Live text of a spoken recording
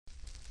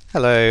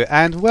Hello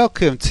and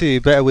welcome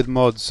to Better with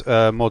Mods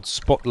Mod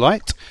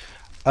Spotlight.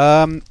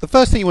 The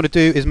first thing you want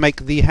to do is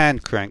make the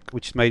hand crank,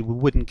 which is made with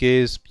wooden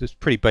gears. It's a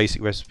pretty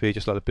basic recipe,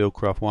 just like the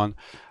Buildcraft one.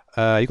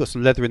 You've got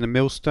some leather in the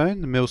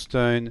millstone. The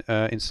millstone,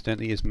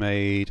 incidentally, is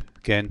made,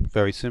 again,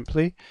 very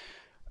simply.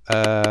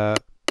 Just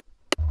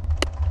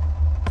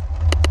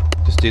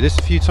do this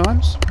a few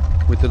times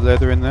with the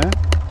leather in there.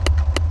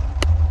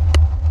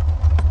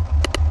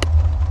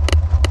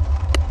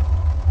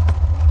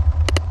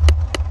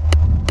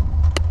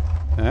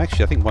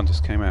 Actually, I think one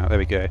just came out. There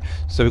we go.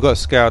 So we've got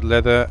scoured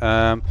leather.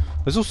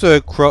 There's also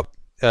crop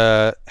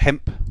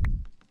hemp. You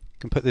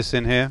can put this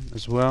in here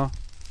as well.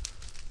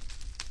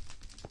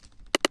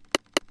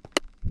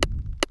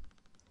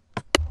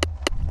 I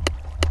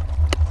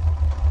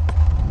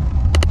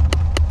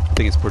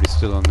think it's probably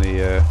still on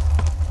the...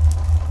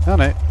 oh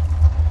no.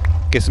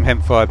 Get some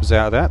hemp fibres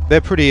out of that. They're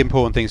pretty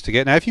important things to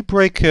get. Now, if you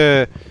break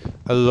a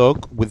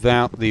log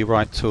without the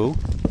right tool,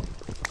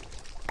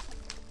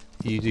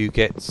 you do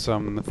get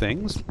some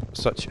things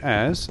such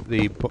as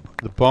the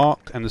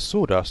bark and the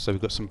sawdust. So we've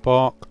got some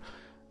bark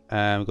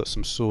and we've got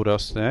some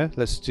sawdust there.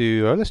 Let's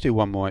do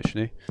one more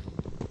actually.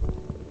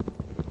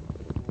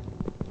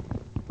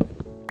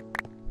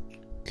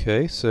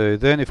 Okay, so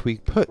then if we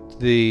put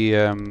the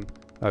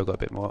I've got a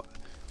bit more.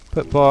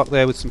 Put bark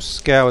there with some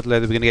scoured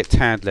leather. We're going to get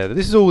tanned leather.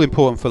 This is all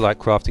important for like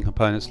crafting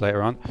components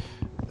later on.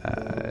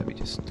 Let me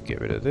just get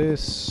rid of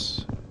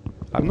this.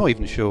 I'm not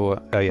even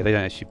sure. Oh yeah, they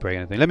don't actually break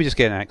anything. Let me just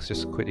get an axe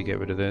just to quickly get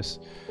rid of this.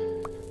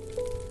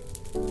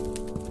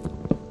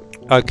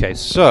 Okay,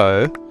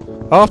 so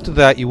after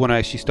that you want to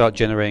actually start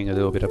generating a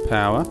little bit of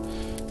power.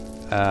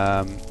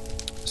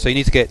 So you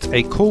need to get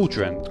a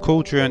cauldron.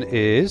 Cauldron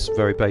is a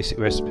very basic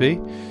recipe.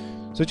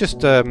 So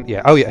just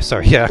yeah. Oh yeah,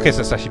 sorry. Yeah, I guess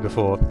that's actually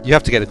before. You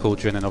have to get a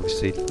cauldron and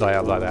obviously lay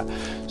out like that.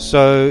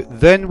 So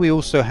then we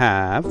also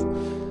have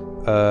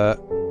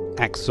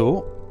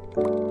axle,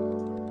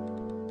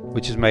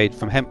 which is made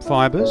from hemp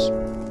fibres,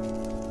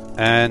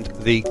 and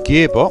the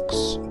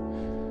gearbox,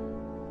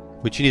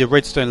 which you need a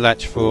redstone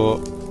latch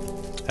for,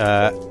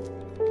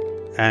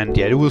 and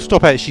yeah, it will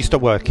actually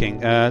stop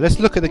working. Let's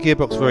look at the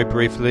gearbox very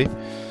briefly.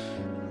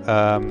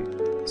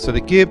 So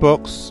the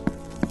gearbox,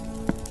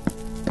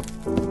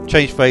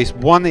 change face,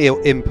 1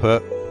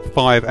 input,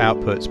 5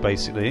 outputs,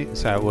 basically.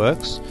 That's how it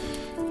works.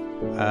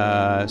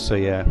 So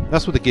yeah,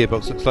 that's what the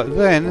gearbox looks like.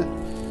 Then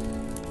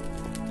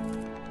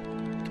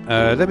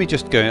let me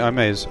just go. I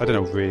don't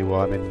know really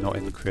why I'm not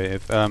in the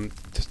creative.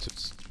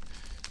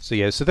 So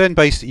yeah. So then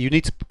basically you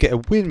need to get a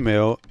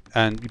windmill,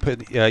 and you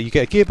put you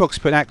get a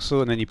gearbox, put an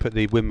axle, and then you put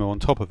the windmill on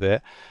top of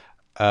it.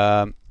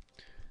 And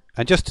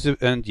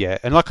yeah,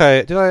 and like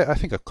I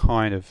think I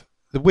kind of,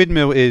 the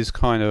windmill is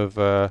kind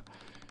of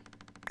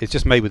it's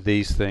just made with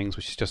these things,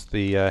 which is just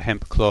the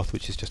hemp cloth,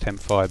 which is just hemp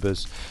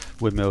fibres.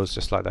 Windmill is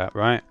just like that,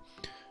 right?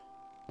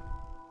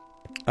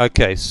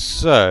 Okay,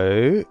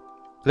 so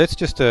let's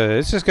just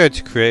go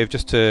to creative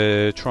just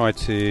to try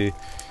to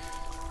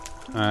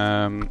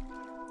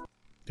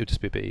it'll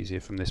just be a bit easier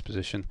from this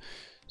position.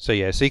 So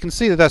yeah, so you can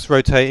see that that's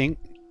rotating,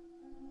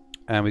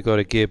 and we've got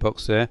a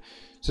gearbox there.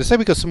 So say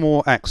we've got some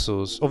more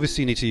axles.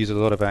 Obviously you need to use a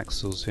lot of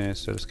axles here,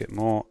 so let's get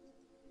more.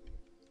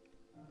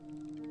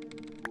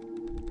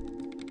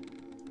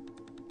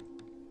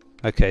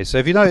 Okay, so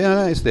if you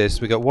notice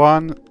this, we got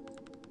 1,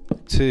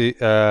 2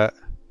 yeah,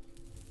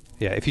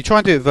 if you try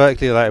and do it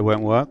vertically like that, it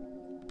won't work.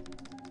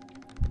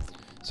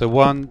 So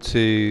 1,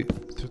 2,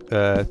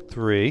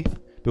 3. But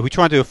if we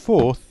try and do a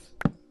 4th,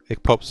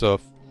 it pops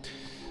off.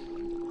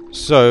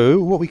 So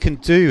what we can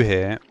do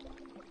here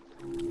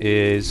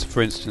is,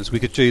 for instance, we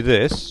could do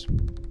this.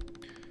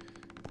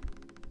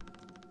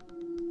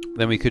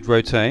 Then we could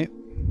rotate.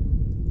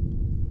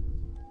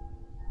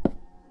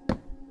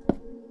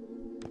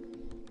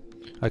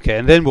 Okay,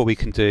 and then what we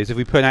can do is if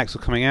we put an axle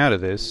coming out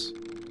of this,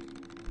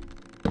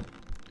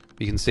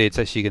 you can see it's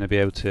actually going to be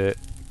able to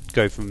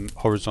go from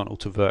horizontal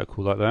to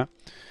vertical like that.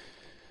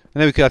 And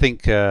then we could, I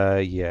think,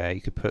 yeah, you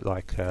could put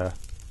like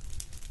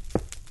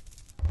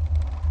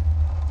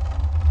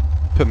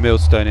put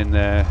millstone in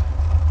there,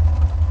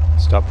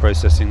 start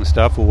processing the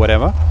stuff or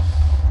whatever.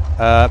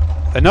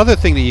 Another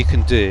thing that you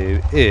can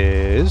do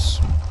is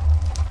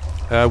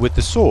with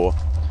the saw.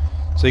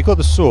 So you've got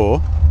the saw.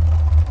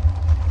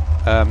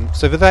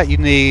 So for that you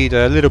need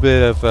a little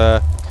bit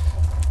of.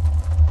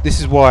 This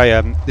is why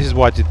I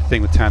did the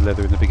thing with tan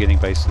leather in the beginning,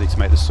 basically to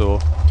make the saw.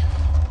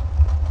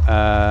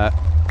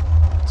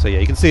 So yeah,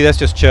 you can see that's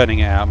just churning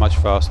it out much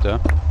faster.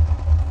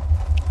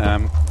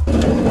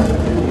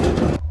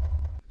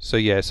 So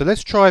yeah, so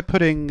let's try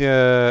putting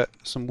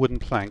some wooden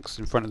planks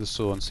in front of the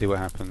saw and see what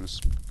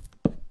happens.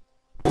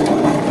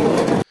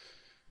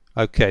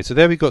 Okay, so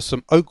there we've got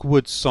some oak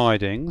wood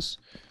sidings.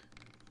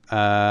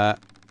 So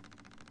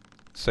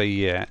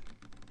yeah,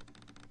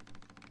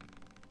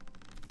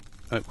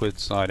 oak wood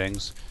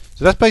sidings.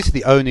 So that's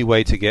basically the only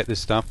way to get this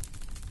stuff.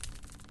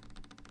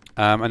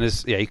 And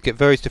there's, yeah, you can get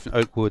various different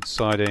oak wood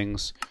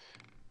sidings,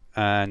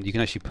 and you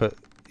can actually put,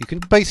 you can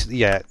basically,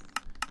 yeah,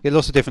 get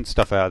lots of different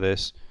stuff out of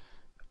this.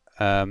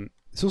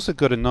 It's also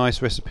got a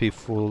nice recipe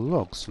for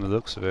logs from the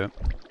looks of it.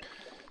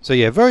 So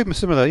yeah, very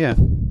similar, yeah.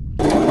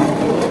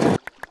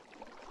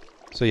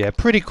 So yeah,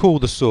 pretty cool,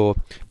 the saw.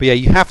 But yeah,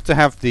 you have to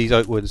have these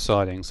oak wood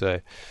sidings.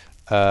 So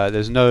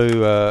there's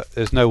no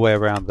way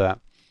around that,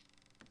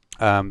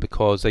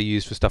 because they're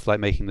used for stuff like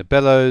making the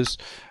bellows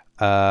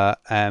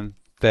and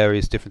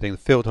various different things,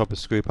 the filter hopper,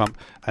 screw pump,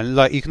 and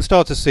like you can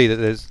start to see that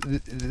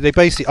they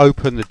basically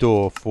open the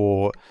door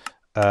for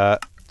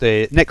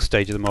the next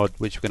stage of the mod,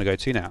 which we're going to go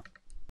to now.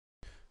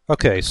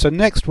 Okay, so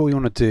next what we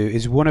want to do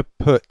is we want to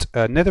put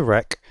a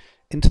netherrack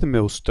into the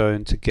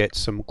millstone to get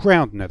some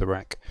ground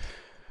netherrack.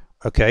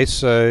 Okay,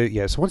 so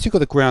yeah, so once you've got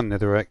the ground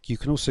netherrack, you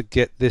can also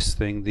get this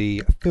thing,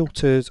 the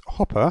filtered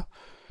hopper,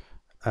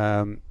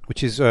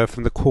 which is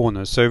from the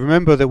corners. So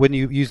remember that when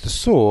you use the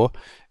saw,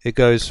 it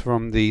goes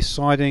from the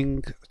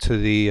siding to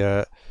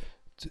the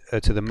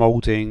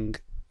molding,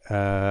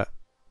 and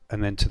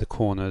then to the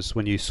corners.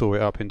 When you saw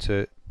it up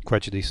into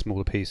gradually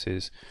smaller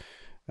pieces,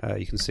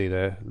 you can see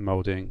there the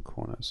molding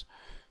corners.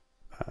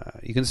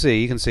 You can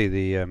see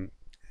the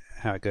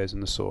how it goes in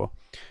the saw.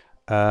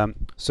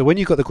 So when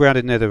you've got the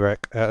grounded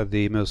netherrack out of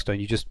the millstone,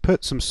 you just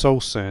put some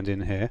soul sand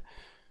in here,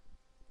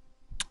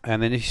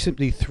 and then you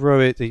simply throw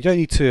it. You don't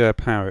need to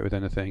power it with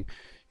anything.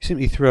 You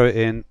simply throw it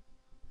in,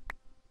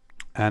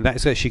 and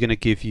that's actually going to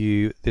give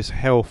you this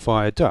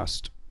hellfire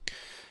dust.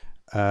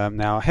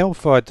 Now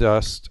hellfire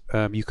dust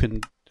you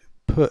can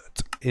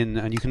put in,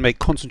 and you can make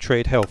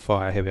concentrated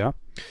hellfire. Here we are.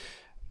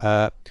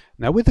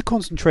 Now with the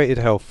concentrated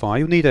hellfire,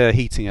 you'll need a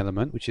heating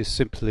element, which is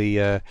simply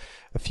a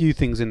few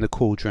things in the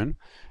cauldron,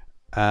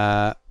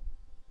 and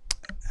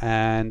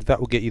that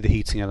will get you the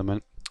heating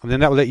element, and then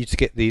that will let you to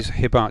get these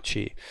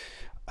hibachi.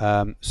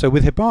 So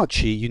with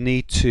hibachi, you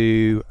need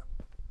to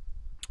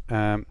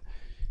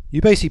you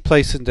basically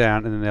place them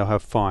down, and then they'll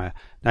have fire.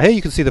 Now here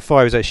you can see the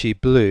fire is actually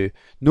blue.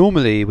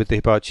 Normally with the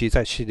hibachi, it's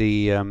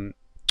actually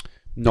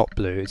not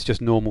blue, it's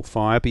just normal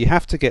fire, but you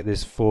have to get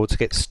this to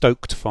get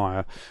stoked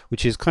fire,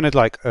 which is kind of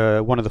like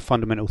one of the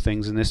fundamental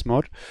things in this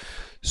mod.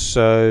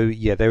 So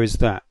yeah, there is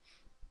that.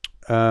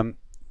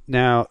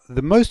 Now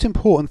the most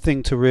important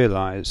thing to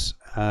realize,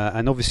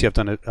 and obviously I've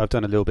done a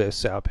little bit of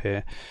setup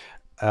here,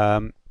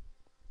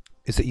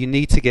 is that you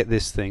need to get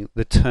this thing,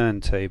 the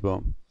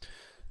turntable.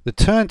 The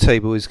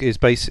turntable is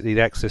basically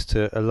the access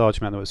to a large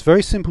amount of it. It's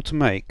very simple to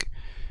make,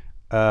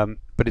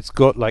 but it's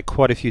got like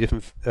quite a few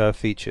different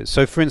features.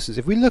 So for instance,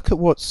 if we look at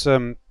what's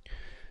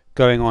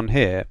going on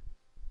here,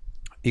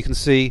 you can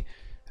see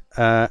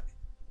yeah,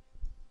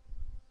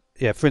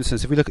 for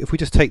instance, if we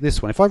just take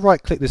this one, if I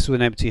right click this with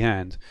an empty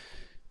hand,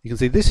 you can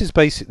see this is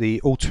basically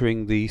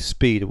altering the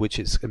speed at which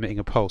it's emitting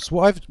a pulse.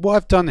 What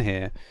I've done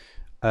here,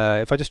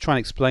 if I just try and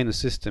explain the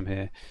system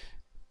here,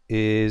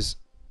 is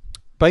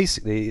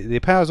basically the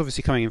power is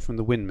obviously coming in from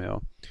the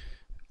windmill,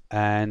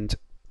 and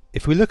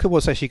if we look at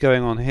what's actually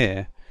going on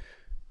here,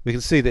 we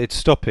can see that it's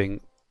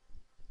stopping,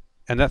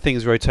 and that thing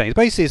is rotating.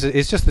 Basically,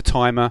 it's just the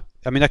timer.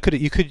 I mean,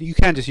 you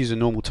can just use a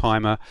normal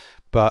timer,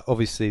 but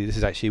obviously this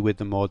is actually with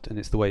the mod, and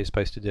it's the way you're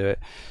supposed to do it.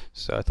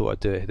 So I thought I'd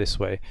do it this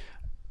way.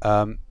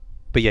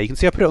 But yeah, you can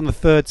see I put it on the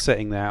third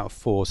setting there out of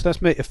 4, so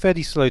that's a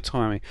fairly slow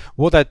timing.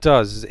 What that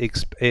does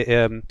is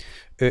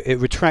it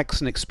retracts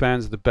and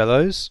expands the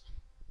bellows,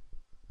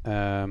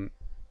 like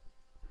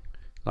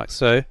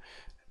so,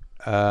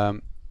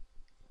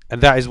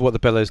 and that is what the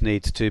bellows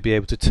needs to be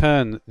able to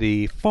turn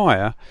the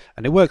fire,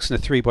 and it works in a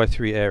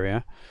 3x3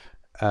 area.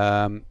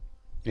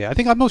 Yeah, I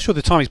think, I'm not sure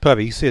the timing's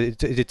perfect. You see it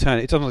did turn.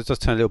 It does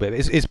turn a little bit.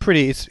 It's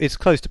pretty. It's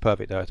close to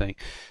perfect though, I think.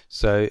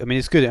 So I mean,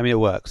 it's good. I mean, it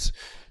works.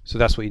 So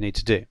that's what you need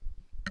to do.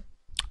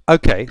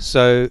 Okay,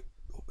 so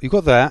you've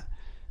got that.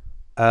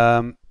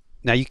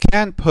 Now you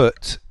can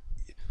put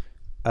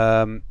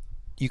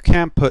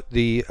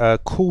the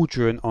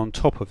cauldron on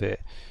top of it,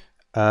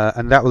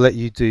 and that will let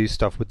you do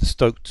stuff with the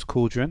stoked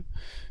cauldron.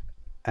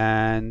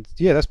 And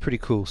yeah, that's pretty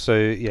cool. So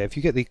yeah, if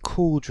you get the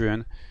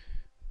cauldron,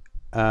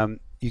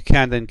 you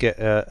can then get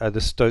the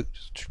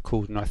stoked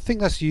cauldron. I think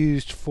that's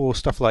used for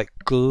stuff like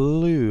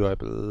glue, I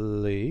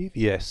believe.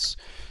 Yes.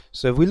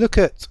 So if we look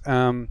at,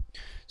 so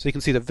you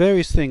can see that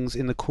various things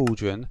in the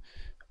cauldron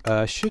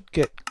should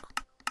get,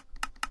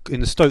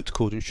 in the stoked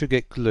cauldron, should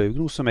get glue. You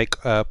can also make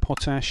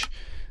potash,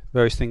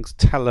 various things,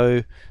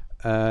 tallow,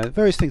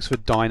 various things for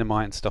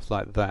dynamite and stuff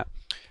like that.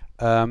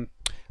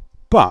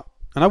 But,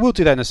 and I will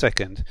do that in a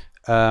second,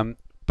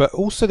 but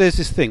also there's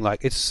this thing,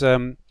 like it's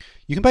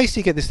you can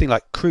basically get this thing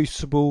like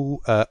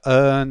crucible,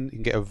 urn, you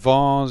can get a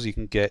vase, you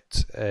can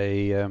get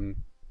a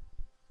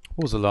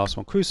what was the last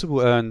one?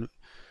 Crucible, urn,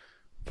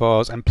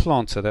 vase, and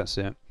planter. That's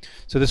it.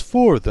 So there's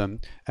 4 of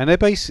them, and they're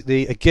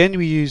basically, again,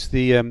 we use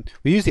the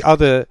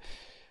other.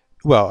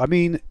 Well, I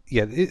mean,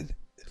 yeah.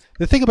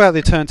 The thing about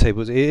the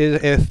turntables,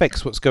 it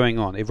affects what's going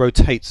on. It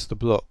rotates the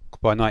block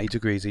by 90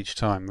 degrees each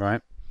time,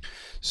 right?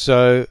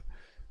 So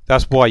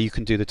that's why you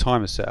can do the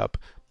timer setup.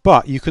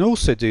 But you can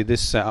also do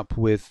this setup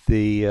with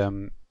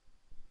the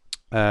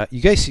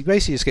you basically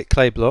just get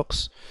clay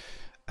blocks,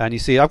 and you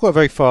see I've got a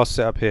very fast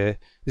setup here.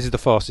 This is the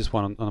fastest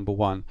one on number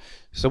 1.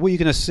 So what you're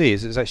going to see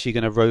is it's actually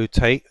going to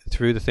rotate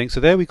through the thing. So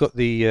there we got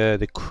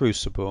the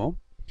crucible,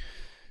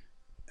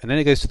 and then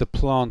it goes to the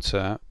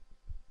planter,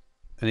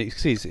 and you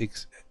see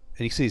it's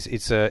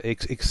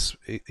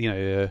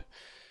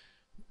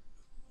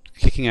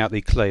kicking out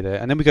the clay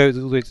there, and then we go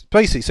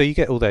basically. So you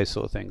get all those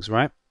sort of things,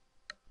 right?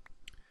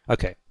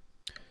 Okay.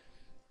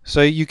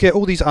 So you get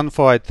all these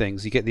unfired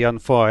things. You get the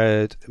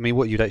unfired. I mean,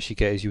 what you'd actually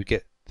get is you would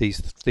get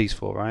these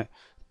four, right?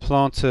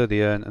 Planter,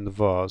 the urn, and the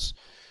vase.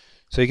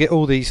 So you get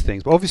all these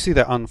things, but obviously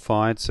they're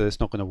unfired, so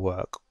it's not going to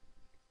work.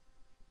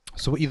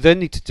 So what you then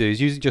need to do is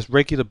using just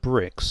regular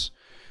bricks,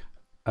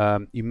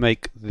 you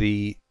make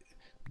the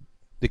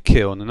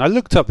kiln. And I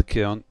looked up the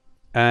kiln,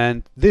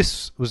 and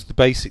this was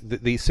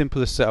the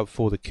simplest setup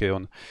for the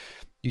kiln.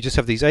 You just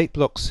have these 8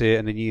 blocks here,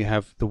 and then you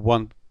have the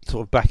one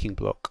sort of backing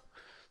block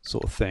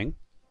sort of thing.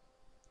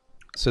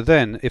 So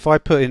then, if I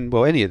put in,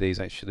 well, any of these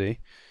actually,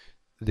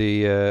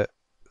 where's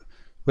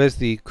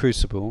the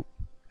crucible?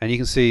 And you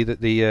can see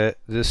that the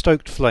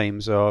stoked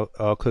flames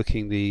are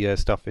cooking the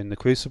stuff in the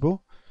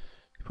crucible.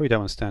 You probably don't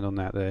want to stand on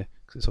that there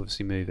because it's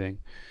obviously moving.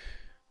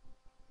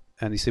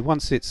 And you see,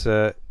 once it's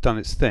done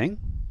its thing,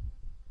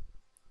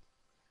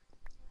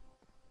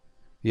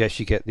 you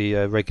actually get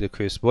the regular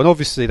crucible. And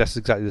obviously that's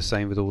exactly the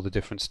same with all the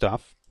different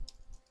stuff.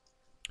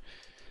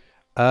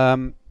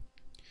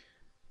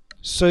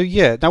 So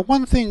yeah, now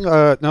one thing,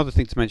 another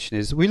thing to mention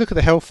is we look at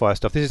the Hellfire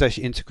stuff. This is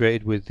actually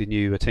integrated with the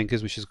new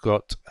Tinkers, which has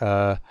got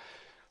the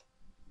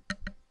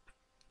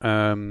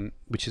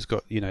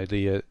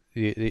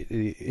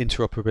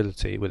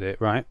interoperability with it,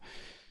 right?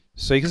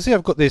 So you can see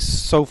I've got this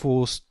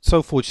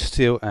Soulforged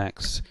steel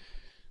axe.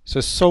 So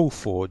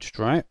Soulforged,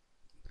 right?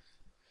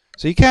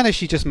 So you can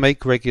actually just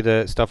make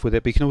regular stuff with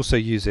it, but you can also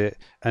use it.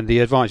 And the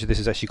advantage of this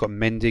is actually got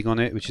mending on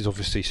it, which is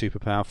obviously super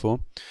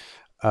powerful.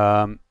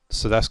 So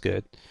that's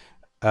good.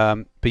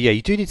 But yeah,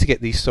 you do need to get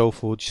these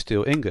Soulforged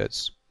steel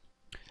ingots,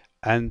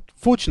 and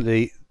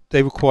fortunately,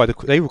 they require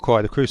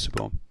the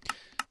crucible.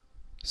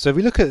 So if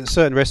we look at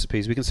certain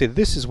recipes, we can see that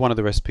this is one of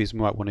the recipes we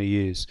might want to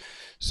use.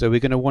 So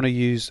we're going to want to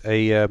use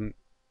a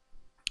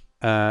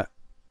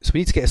so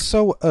we need to get a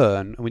soul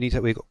urn, and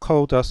we've got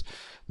coal dust.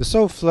 The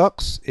soul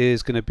flux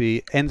is going to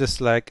be ender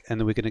slag, and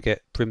then we're going to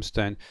get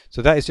brimstone.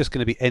 So that is just going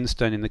to be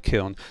endstone in the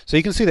kiln. So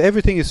you can see that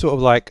everything is sort of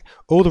like,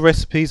 all the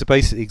recipes are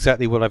basically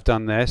exactly what I've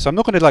done there. So I'm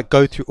not going to like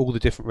go through all the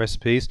different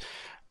recipes.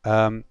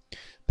 There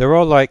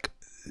are like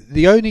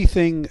the only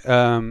thing,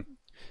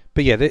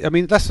 but yeah, I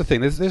mean that's the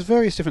thing. There's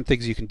various different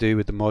things you can do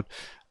with the mod,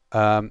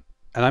 and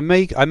I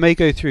may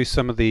go through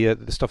some of the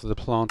stuff of the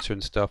planter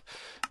and stuff.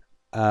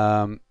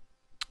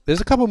 There's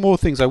a couple more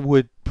things I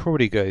would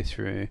probably go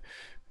through.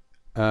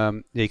 Yeah,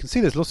 you can see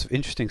there's lots of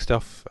interesting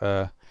stuff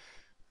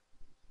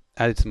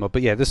added to the mod.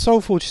 But yeah, the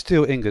Soulforged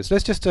steel ingots.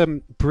 Let's just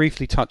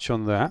briefly touch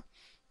on that.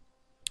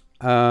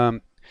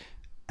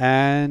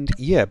 And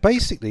yeah,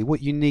 basically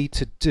what you need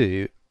to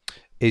do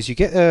is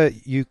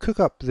you cook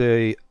up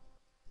the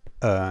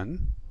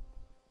urn.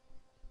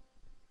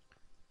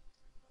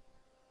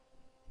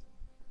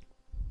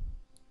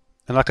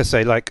 And like I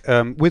say, like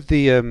with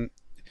the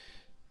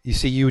you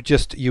see, you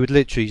would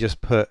literally just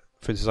put,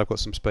 for instance, I've got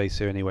some space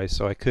here anyway,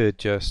 so I could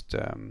just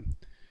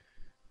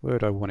where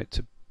would I want it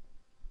to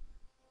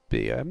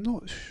be? I'm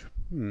not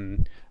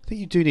I think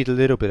you do need a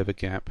little bit of a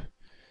gap.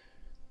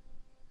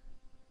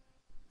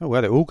 Oh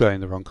well, they're all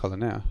going the wrong colour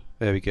now.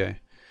 There we go.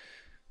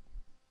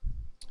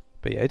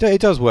 But yeah,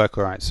 it does work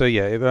alright. So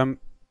yeah,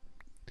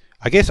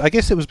 I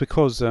guess it was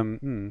because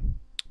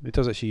it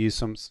does actually use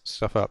some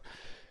stuff up.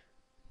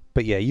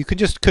 But yeah, you can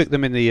just cook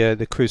them in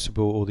the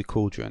crucible or the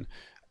cauldron.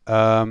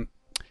 Yeah,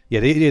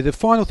 the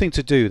final thing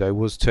to do though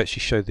was to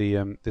actually show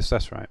the this.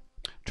 That's right.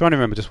 I'm trying to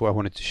remember just what I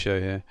wanted to show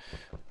here,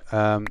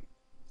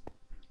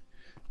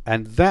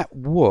 and that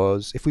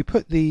was if we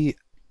put a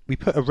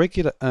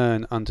regular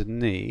urn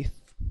underneath.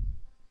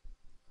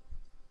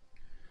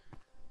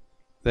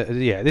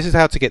 Yeah, this is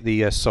how to get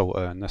the soul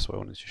urn. That's what I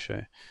wanted to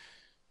show.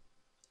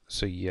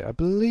 So yeah, I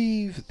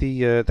believe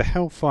the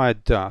Hellfire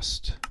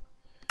dust.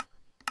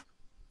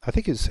 I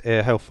think it's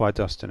Hellfire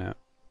dust in it.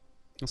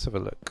 Let's have a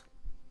look.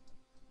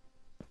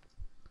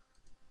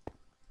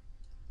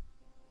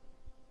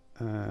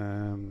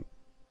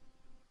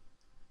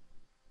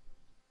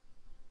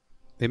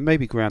 It may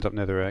be ground up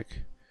netherrack.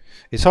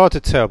 It's hard to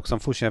tell because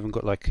unfortunately I haven't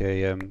got like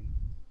a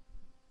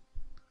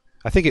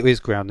I think it is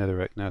ground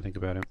netherrack now I think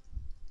about it.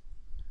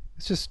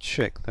 Let's just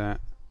check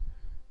that.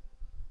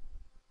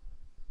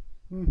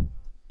 It's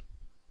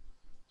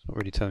not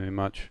really telling me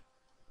much.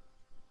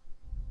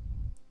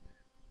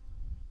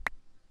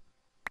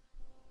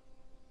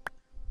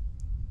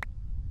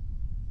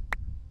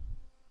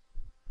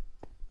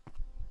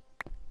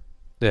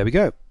 There we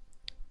go.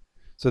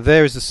 So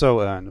there is the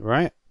soul urn,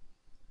 right?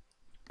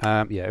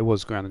 Yeah, it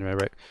was ground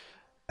netherrack.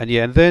 And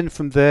yeah, and then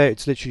from there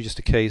it's literally just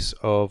a case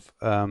of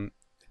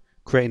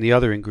creating the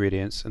other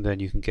ingredients, and then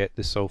you can get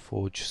the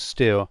Soulforged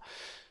steel.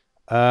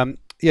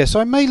 Yeah, so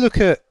I may look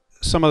at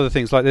some other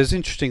things, like there's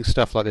interesting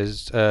stuff like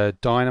there's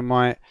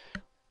dynamite.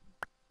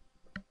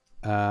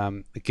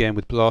 Again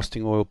with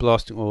blasting oil.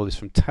 Blasting oil is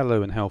from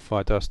tallow and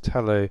hellfire dust.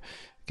 Tallow,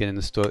 again in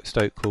the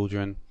stoke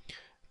cauldron.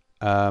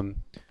 But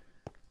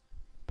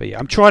yeah,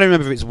 I'm trying to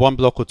remember if it's 1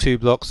 block or 2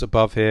 blocks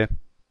above here,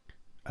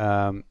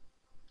 where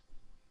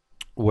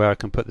I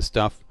can put the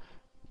stuff.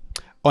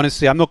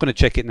 Honestly, I'm not going to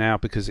check it now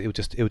because it will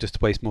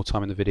just waste more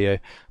time in the video.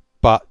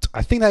 But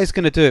I think that is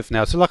going to do it for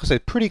now. So like I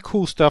said, pretty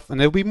cool stuff, and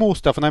there'll be more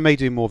stuff, and I may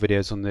do more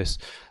videos on this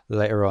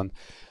later on.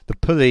 The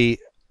pulley,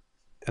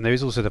 and there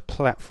is also the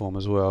platform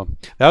as well.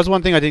 That was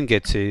one thing I didn't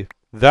get to.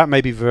 That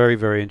may be very,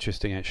 very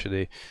interesting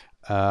actually.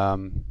 Yeah,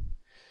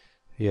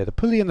 the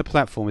pulley and the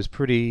platform is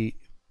pretty.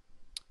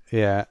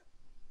 Yeah,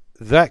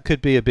 that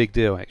could be a big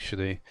deal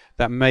actually.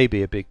 That may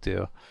be a big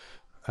deal.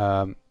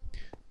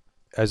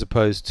 As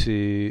opposed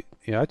to,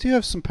 yeah, I do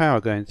have some power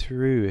going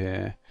through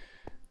here.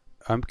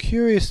 I'm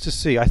curious to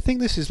see. I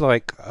think this is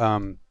like,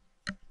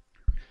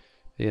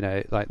 you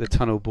know, like the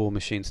tunnel bore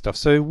machine stuff.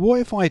 So what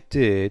if I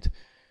did?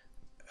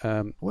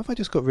 What if I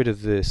just got rid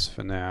of this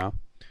for now,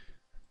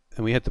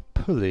 and we had the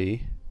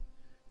pulley?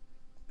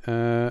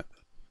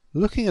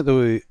 Looking at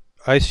the,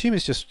 I assume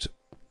it's just.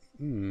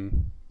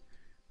 Can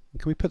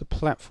we put the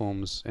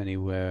platforms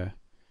anywhere?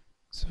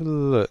 Let's have a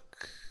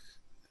look.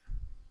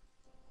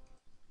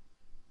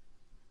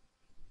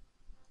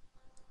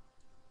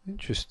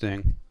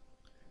 Interesting.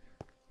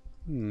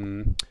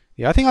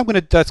 Yeah, I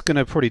think that's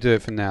gonna probably do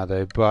it for now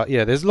though. But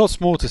yeah, there's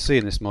lots more to see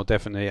in this mod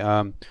definitely.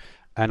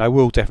 And I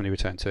will definitely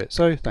return to it.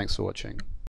 So thanks for watching.